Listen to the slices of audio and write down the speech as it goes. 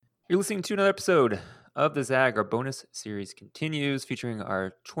You're listening to another episode of the ZAG. Our bonus series continues featuring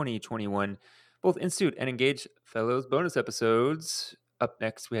our 2021 both Institute and Engaged Fellows bonus episodes. Up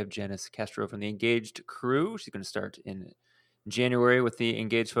next, we have Janice Castro from the Engaged crew. She's going to start in January with the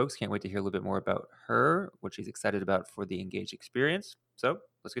Engaged folks. Can't wait to hear a little bit more about her, what she's excited about for the Engaged experience. So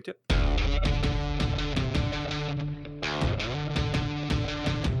let's get to it.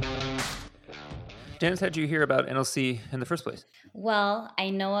 Janice, how did you hear about NLC in the first place? Well,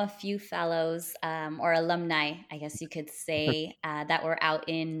 I know a few fellows or alumni, I guess you could say, that were out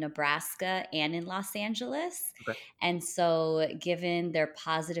in Nebraska and in Los Angeles. Okay. And so, given their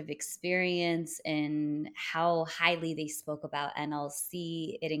positive experience and how highly they spoke about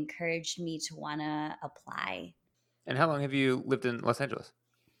NLC, it encouraged me to want to apply. And how long have you lived in Los Angeles?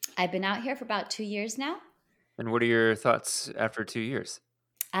 I've been out here for about 2 years now. And what are your thoughts after 2 years?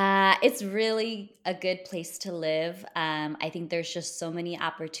 It's really a good place to live. I think there's just so many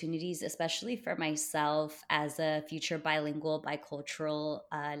opportunities, especially for myself as a future bilingual, bicultural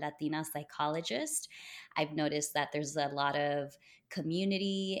Latina psychologist. I've noticed that there's a lot of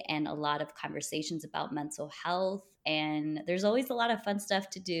community and a lot of conversations about mental health, and there's always a lot of fun stuff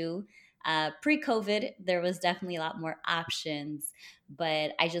to do. Pre-COVID, there was definitely a lot more options,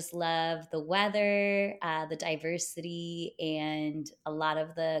 but I just love the weather, the diversity, and a lot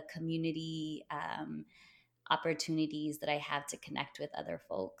of the community opportunities that I have to connect with other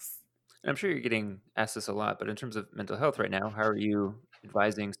folks. And I'm sure you're getting asked this a lot, but in terms of mental health right now, how are you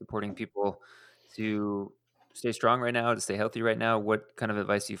advising, supporting people to stay strong right now, to stay healthy right now? What kind of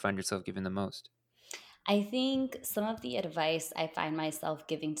advice do you find yourself giving the most? I think some of the advice I find myself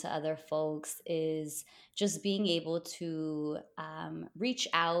giving to other folks is just being able to reach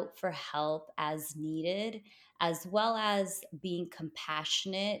out for help as needed, as well as being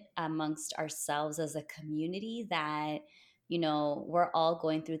compassionate amongst ourselves as a community that, we're all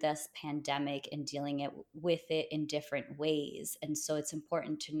going through this pandemic and dealing with it in different ways. And so it's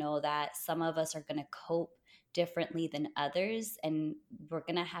important to know that some of us are going to cope differently than others. And we're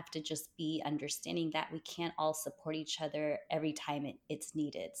going to have to just be understanding that we can't all support each other every time it's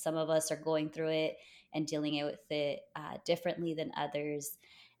needed. Some of us are going through it and dealing with it differently than others.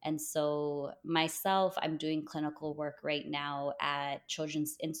 And so, myself, I'm doing clinical work right now at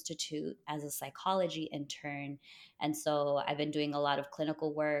Children's Institute as a psychology intern. And so, I've been doing a lot of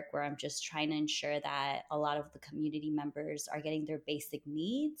clinical work where I'm just trying to ensure that a lot of the community members are getting their basic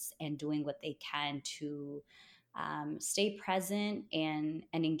needs and doing what they can to stay present and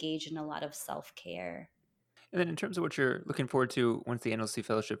engage in a lot of self care. And then in terms of what you're looking forward to once the NLC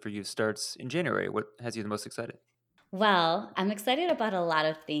fellowship for you starts in January, what has you the most excited? Well, I'm excited about a lot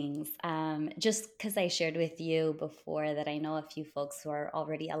of things. Just because I shared with you before that I know a few folks who are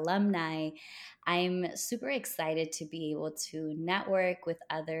already alumni, I'm super excited to be able to network with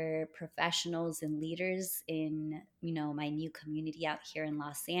other professionals and leaders in, my new community out here in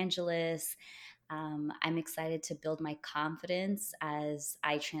Los Angeles. I'm excited to build my confidence as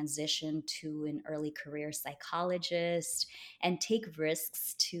I transition to an early career psychologist and take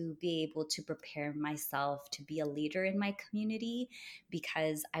risks to be able to prepare myself to be a leader in my community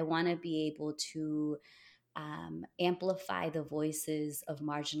because I want to be able to amplify the voices of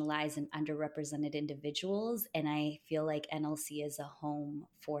marginalized and underrepresented individuals. And I feel like NLC is a home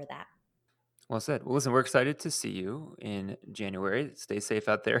for that. Well said. Well, listen, we're excited to see you in January. Stay safe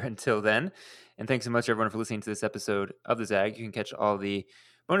out there until then. And thanks so much, everyone, for listening to this episode of the ZAG. You can catch all the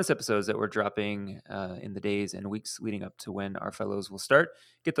bonus episodes that we're dropping in the days and weeks leading up to when our fellows will start.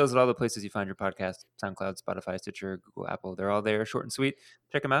 Get those at all the places you find your podcast: SoundCloud, Spotify, Stitcher, Google, Apple. They're all there, short and sweet.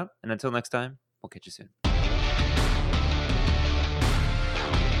 Check them out. And until next time, we'll catch you soon.